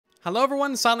Hello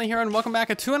everyone, Silent here and welcome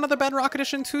back to another Bedrock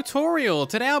Edition tutorial.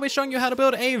 Today I'll be showing you how to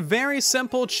build a very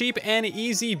simple, cheap, and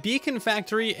easy beacon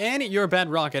factory in your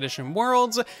Bedrock Edition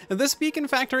Worlds. This beacon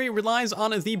factory relies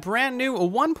on the brand new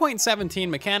 1.17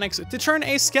 mechanics to turn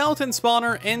a skeleton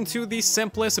spawner into the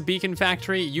simplest beacon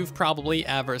factory you've probably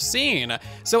ever seen.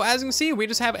 So as you can see, we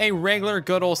just have a regular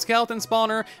good old skeleton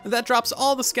spawner that drops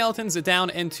all the skeletons down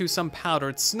into some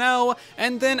powdered snow,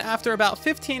 and then after about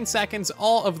 15 seconds,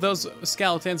 all of those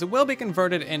skeletons will be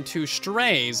converted into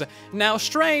strays. Now,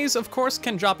 strays, of course,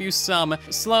 can drop you some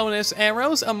slowness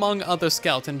arrows among other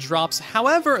skeleton drops.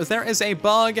 However, there is a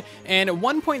bug in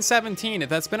 1.17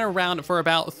 that's been around for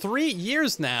about 3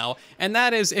 years now, and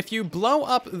that is if you blow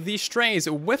up the strays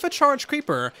with a charged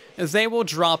creeper, they will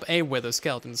drop a wither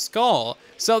skeleton skull.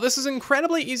 So this is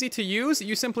incredibly easy to use.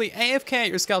 You simply AFK at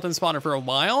your skeleton spawner for a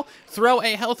while, throw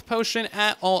a health potion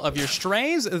at all of your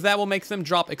strays, that will make them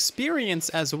drop experience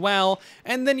as well,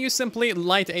 and then you simply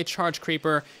light a charge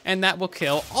creeper, and that will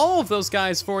kill all of those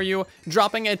guys for you,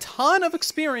 dropping a ton of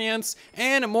experience,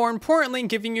 and more importantly,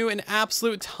 giving you an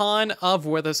absolute ton of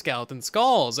wither skeleton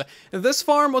skulls. This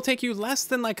farm will take you less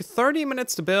than like 30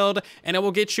 minutes to build, and it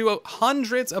will get you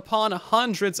hundreds upon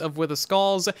hundreds of wither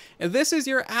skulls. This is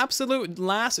your absolute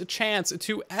last chance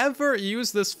to ever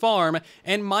use this farm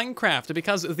in Minecraft,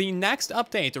 because the next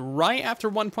update right after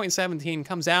 1.17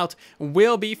 comes out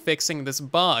will be fixing this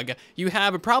bug. You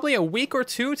have probably a week or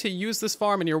two to use this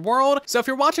farm in your world, so if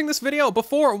you're watching this video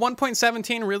before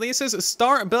 1.17 releases,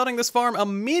 start building this farm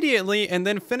immediately and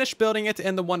then finish building it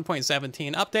in the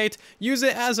 1.17 update. Use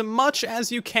it as much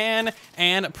as you can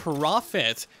and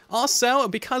profit. Also,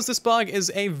 because this bug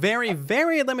is a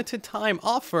very limited time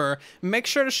offer, make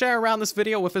sure to share around this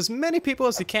video with as many people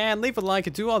as you can, leave a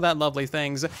like, do all that lovely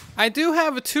things. I do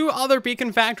have 2 other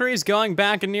beacon factories going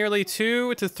back nearly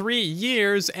 2 to 3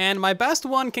 years, and my best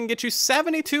one can get you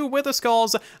 72 wither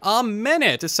skulls a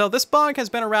minute. So this bug has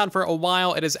been around for a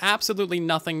while. It is absolutely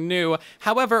nothing new.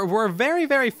 However, we're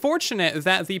very fortunate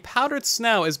that the powdered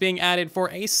snow is being added for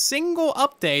a single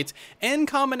update in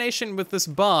combination with this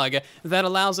bug that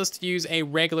allows us to use a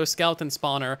regular skeleton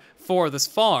spawner for this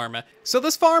farm. So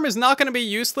this farm is not going to be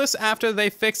useless after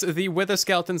they fix the wither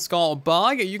skeleton skull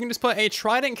bug. You can just put a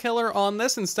trident killer on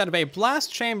this instead of a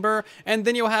blast chamber, and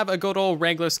then you'll have a good old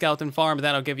regular skeleton farm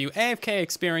that'll give you AFK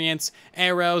experience,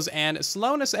 arrows, and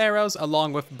slowness arrows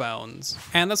along with bones.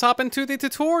 And let's hop into the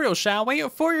tutorial, shall we?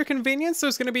 For your convenience,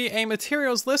 there's going to be a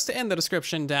materials list in the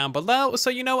description down below, so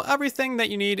you know everything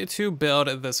that you need to build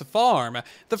this farm.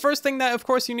 The first thing that, of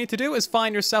course, you need to do is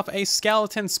find yourself a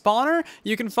skeleton spawner.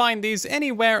 You can find these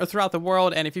anywhere throughout the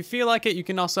world, and if you feel like it, you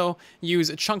can also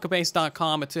use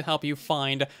chunkabase.com to help you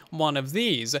find one of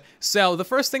these. So the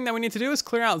first thing that we need to do is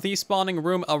clear out the spawning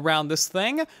room around this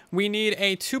thing. We need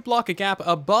a 2-block gap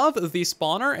above the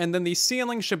spawner, and then the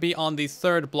ceiling should be on the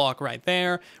 3rd block right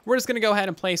there. We're just going to go ahead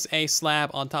and place a slab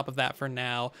on top of that for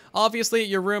now. Obviously,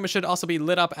 your room should also be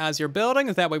lit up as you're building,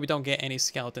 that way we don't get any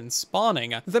skeletons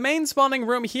spawning. The main spawning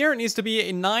room here needs to be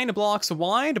 9 blocks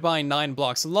wide by 9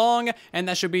 blocks long, and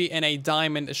that should be in a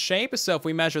diamond shape. So if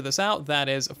we measure this out, that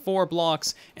is 4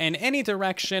 blocks in any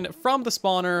direction from the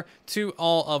spawner to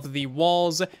all of the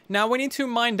walls. Now we need to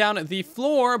mine down the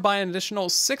floor by an additional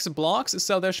 6 blocks,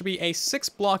 so there should be a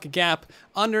 6-block gap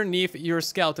underneath your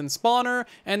skeleton spawner,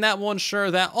 and that will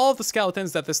ensure that all of the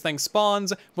skeletons that this thing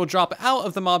spawns will drop out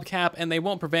of the mob cap, and they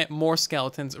won't prevent more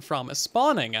skeletons from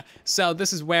spawning. So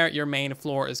this is where your main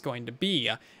floor is going to be.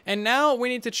 And now we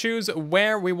need to choose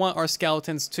where we want our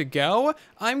skeletons to go.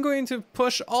 I'm going to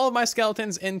push all of my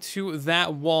skeletons into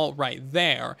that wall right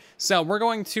there. So we're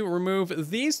going to remove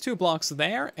these 2 blocks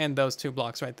there and those 2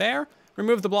 blocks right there.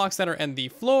 Remove the blocks that are in the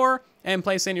floor and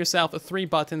place in yourself 3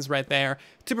 buttons right there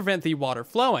to prevent the water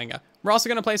flowing. We're also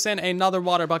going to place in another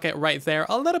water bucket right there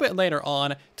a little bit later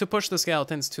on to push the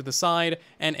skeletons to the side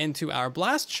and into our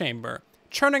blast chamber.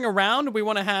 Turning around, we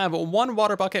want to have 1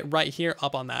 water bucket right here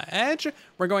up on that edge.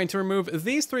 We're going to remove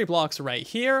these 3 blocks right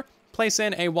here, place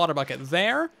in a water bucket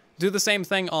there. Do the same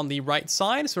thing on the right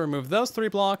side, so remove those 3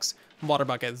 blocks, water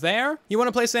bucket there. You want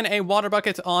to place in a water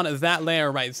bucket on that layer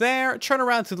right there, turn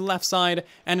around to the left side,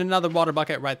 and another water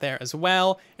bucket right there as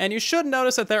well. And you should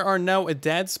notice that there are no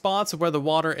dead spots where the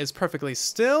water is perfectly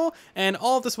still, and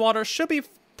all of this water should be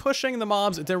pushing the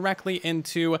mobs directly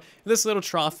into this little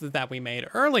trough that we made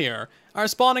earlier. Our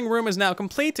spawning room is now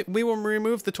complete. We will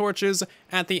remove the torches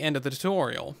at the end of the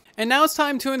tutorial. And now it's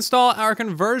time to install our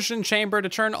conversion chamber to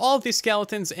turn all of these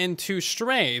skeletons into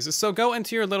strays. So go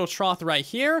into your little trough right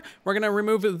here. We're going to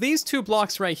remove these 2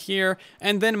 blocks right here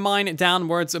and then mine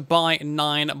downwards by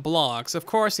 9 blocks. Of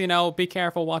course, you know, be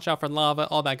careful, watch out for lava,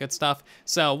 all that good stuff.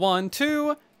 So 1,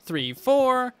 2, 3,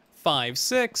 4, 5,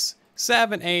 6,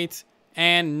 7, 8,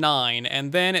 and 9,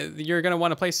 and then you're going to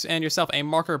want to place yourself a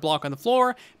marker block on the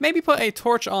floor, maybe put a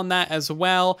torch on that as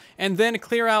well, and then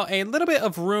clear out a little bit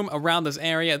of room around this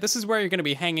area. This is where you're going to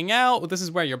be hanging out, this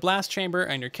is where your blast chamber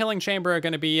and your killing chamber are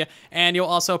going to be, and you'll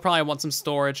also probably want some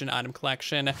storage and item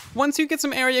collection. Once you get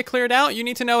some area cleared out, you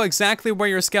need to know exactly where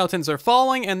your skeletons are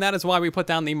falling, and that is why we put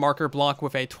down the marker block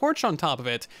with a torch on top of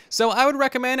it. So I would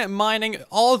recommend mining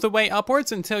all the way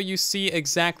upwards until you see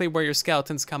exactly where your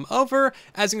skeletons come over.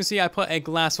 As you can see, I put a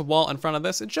glass wall in front of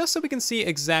this just so we can see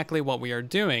exactly what we are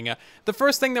doing. The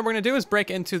first thing that we're going to do is break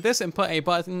into this and put a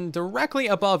button directly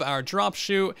above our drop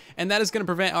chute, and that is going to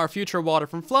prevent our future water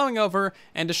from flowing over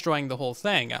and destroying the whole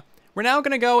thing. We're now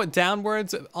going to go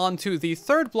downwards onto the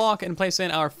third block and place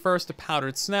in our first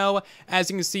powdered snow.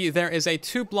 As you can see, there is a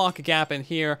 2-block gap in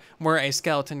here where a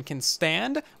skeleton can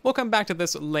stand. We'll come back to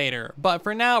this later, but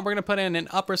for now, we're going to put in an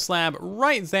upper slab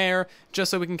right there just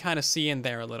so we can kind of see in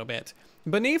there a little bit.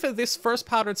 Beneath this first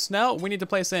powdered snow, we need to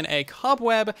place in a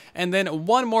cobweb and then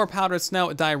one more powdered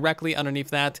snow directly underneath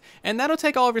that. And that'll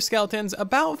take all of your skeletons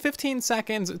about 15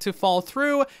 seconds to fall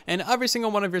through, and every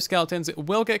single one of your skeletons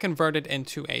will get converted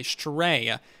into a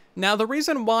stray. Now, the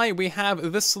reason why we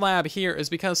have this slab here is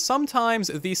because sometimes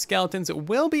these skeletons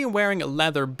will be wearing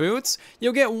leather boots.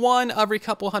 You'll get one every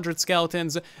couple hundred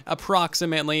skeletons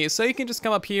approximately, so you can just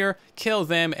come up here, kill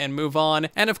them, and move on.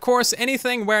 And of course,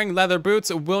 anything wearing leather boots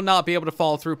will not be able to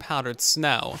fall through powdered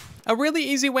snow. A really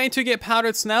easy way to get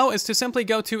powdered snow is to simply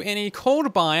go to any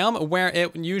cold biome where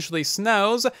it usually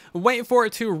snows, wait for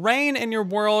it to rain in your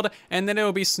world, and then it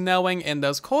will be snowing in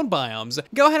those cold biomes.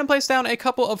 Go ahead and place down a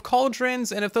couple of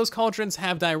cauldrons, and if those cauldrons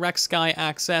have direct sky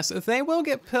access, they will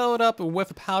get filled up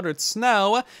with powdered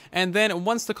snow, and then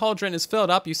once the cauldron is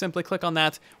filled up, you simply click on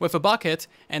that with a bucket,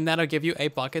 and that'll give you a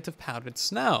bucket of powdered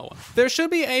snow. There should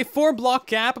be a 4-block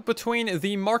gap between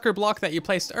the marker block that you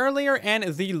placed earlier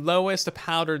and the lowest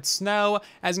powdered snow.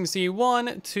 As you can see,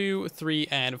 1, 2, 3,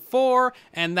 and 4,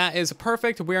 and that is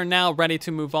perfect. We are now ready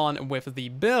to move on with the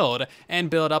build and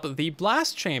build up the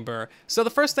blast chamber. So the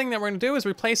first thing that we're going to do is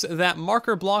replace that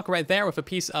marker block right there with a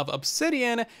piece of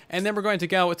obsidian, and then we're going to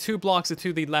go 2 blocks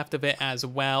to the left of it as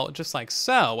well, just like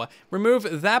so.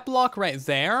 Remove that block right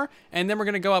there, and then we're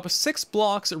going to go up 6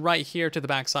 blocks right here to the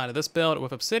back side of this build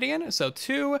with obsidian. So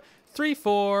 2, 3,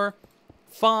 4,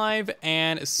 5,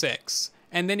 and 6.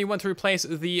 And then you want to replace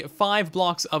the 5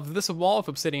 blocks of this wall of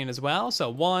obsidian as well. So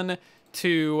 1,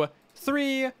 2,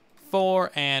 3,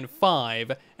 4, and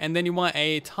 5. And then you want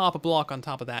a top block on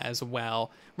top of that as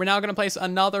well. We're now going to place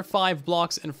another 5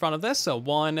 blocks in front of this. So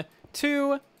 1,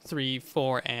 2, 3,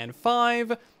 4, and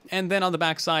 5. And then on the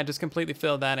back side, just completely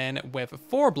fill that in with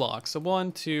 4 blocks. So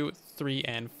 1, 2, 3,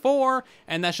 and 4.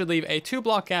 And that should leave a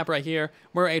 2-block gap right here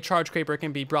where a charge creeper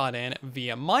can be brought in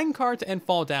via minecart and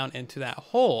fall down into that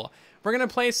hole. We're going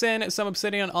to place in some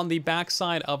obsidian on the back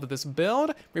side of this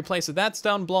build, replace that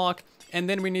stone block, and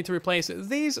then we need to replace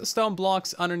these stone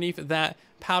blocks underneath that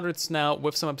powdered snow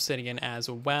with some obsidian as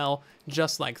well,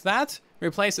 just like that.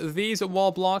 Replace these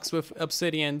wall blocks with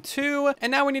obsidian too,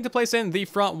 and now we need to place in the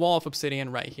front wall of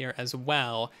obsidian right here as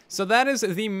well. So that is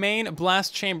the main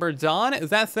blast chamber done.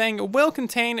 That thing will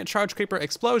contain charge creeper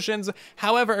explosions.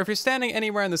 However, if you're standing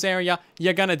anywhere in this area,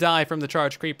 you're gonna die from the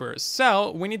charge creepers.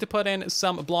 So we need to put in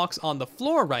some blocks on the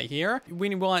floor right here.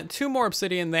 We want 2 more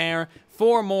obsidian there,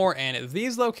 4 more in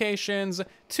these locations,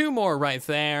 2 more right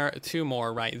there, 2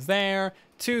 more right there,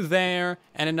 2 there,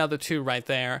 and another 2 right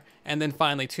there, and then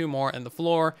finally 2 more in the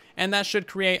floor, and that should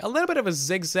create a little bit of a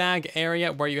zigzag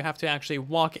area where you have to actually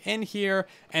walk in here,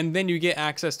 and then you get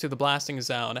access to the blasting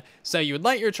zone. So you would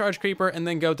light your charge creeper and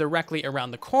then go directly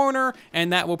around the corner,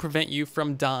 and that will prevent you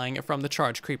from dying from the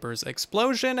charge creeper's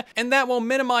explosion, and that will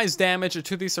minimize damage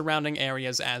to the surrounding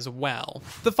areas as well.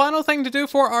 The final thing to do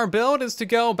for our build is to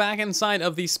go back inside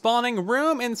of the spawning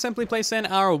room and simply place in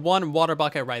our 1 water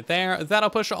bucket right there. That'll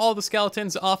push all the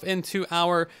skeletons off into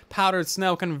our powdered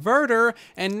snow converter,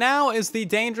 and now is the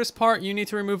dangerous part. You need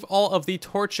to remove all of the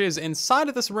torches inside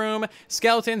of this room.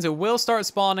 Skeletons will start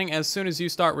spawning as soon as you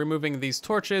start removing these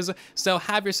torches, so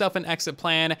have yourself an exit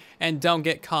plan and don't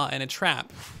get caught in a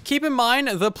trap. Keep in mind,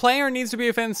 the player needs to be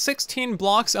within 16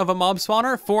 blocks of a mob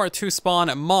spawner for it to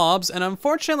spawn mobs, and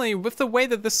unfortunately, with the way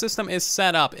that this system is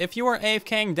set up, if you are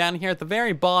AFKing down here at the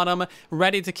very bottom,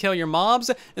 ready to kill your mobs,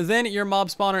 then your mob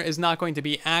spawner is not going to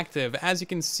be active. As you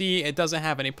can see, it doesn't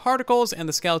have any particles, and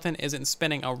the skeleton skeleton isn't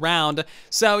spinning around.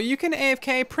 So you can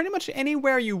AFK pretty much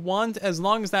anywhere you want as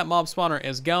long as that mob spawner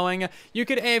is going. You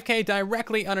could AFK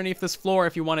directly underneath this floor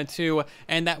if you wanted to,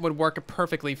 and that would work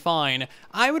perfectly fine.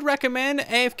 I would recommend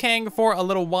AFKing for a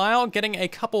little while, getting a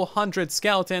couple hundred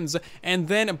skeletons, and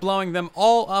then blowing them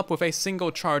all up with a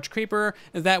single charge creeper.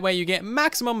 That way you get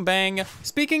maximum bang.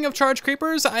 Speaking of charge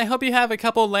creepers, I hope you have a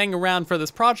couple laying around for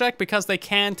this project because they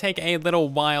can take a little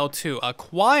while to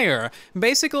acquire.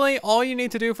 Basically, all you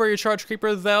need to do for your charge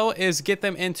creeper though is get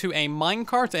them into a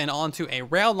minecart and onto a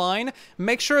rail line.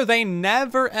 Make sure they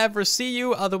never ever see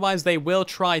you, otherwise they will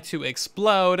try to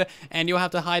explode, and you'll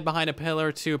have to hide behind a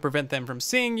pillar to prevent them from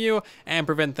seeing you and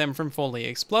prevent them from fully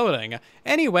exploding.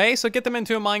 Anyway, so get them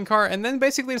into a minecart and then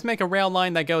basically just make a rail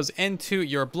line that goes into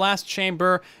your blast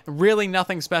chamber. Really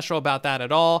nothing special about that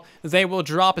at all. They will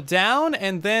drop down,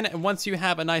 and then once you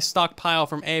have a nice stockpile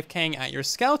from AFKing at your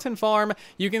skeleton farm,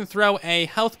 you can throw a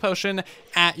health potion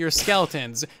at your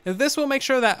skeletons. This will make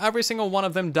sure that every single one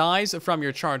of them dies from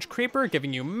your charge creeper,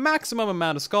 giving you maximum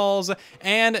amount of skulls,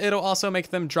 and it'll also make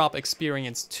them drop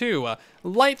experience too.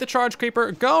 Light the charge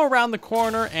creeper, go around the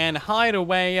corner and hide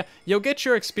away. You'll get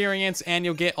your experience and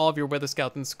you'll get all of your wither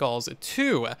skeleton skulls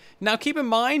too. Now keep in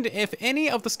mind, if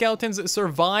any of the skeletons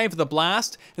survive the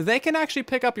blast, they can actually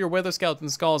pick up your wither skeleton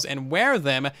skulls and wear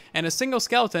them, and a single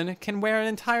skeleton can wear an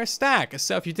entire stack.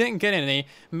 So if you didn't get any,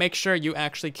 make sure you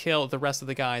actually kill the rest of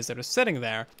the guys that are sitting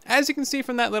there. As you can see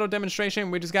from that little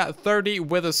demonstration, we just got 30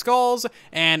 wither skulls,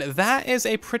 and that is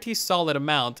a pretty solid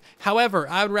amount. However,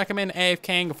 I would recommend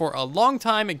AFKing for a long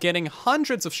time, getting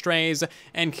hundreds of strays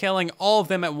and killing all of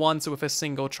them at once with a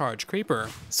single charge creeper.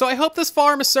 So I hope this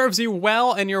farm serves you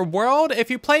well in your world. If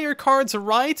you play your cards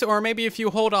right, or maybe if you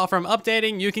hold off from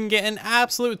updating, you can get an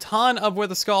absolute ton of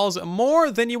wither skulls, more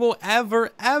than you will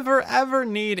ever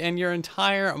need in your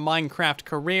entire Minecraft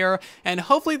career. And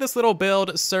hopefully this little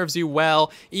build serves you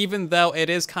well, even though it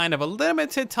is kind of a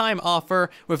limited time offer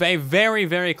with a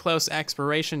very close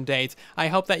expiration date. I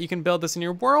hope that you can build this in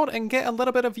your world and get a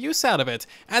little bit of use out of it.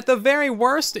 At the very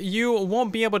worst, you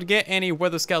won't be able to get any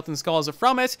wither skeleton skulls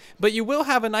from it, but you will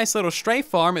have a nice little stray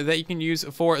farm that you can use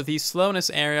for the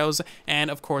slowness arrows and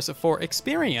of course for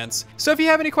experience. So if you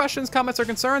have any questions, comments, or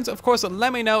concerns, of course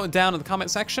let me know down in the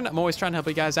comment section. I'm always trying to help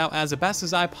you guys out as best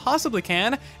as I possibly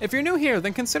can. If you're new here,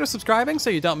 then consider subscribing so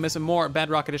you don't miss more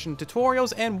Bedrock Edition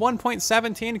tutorials and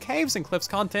 1.17 Caves and Cliffs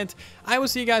content. I will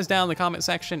see you guys down in the comment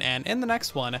section and in the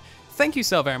next one. Thank you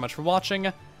so very much for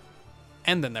watching.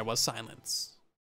 And then there was silence.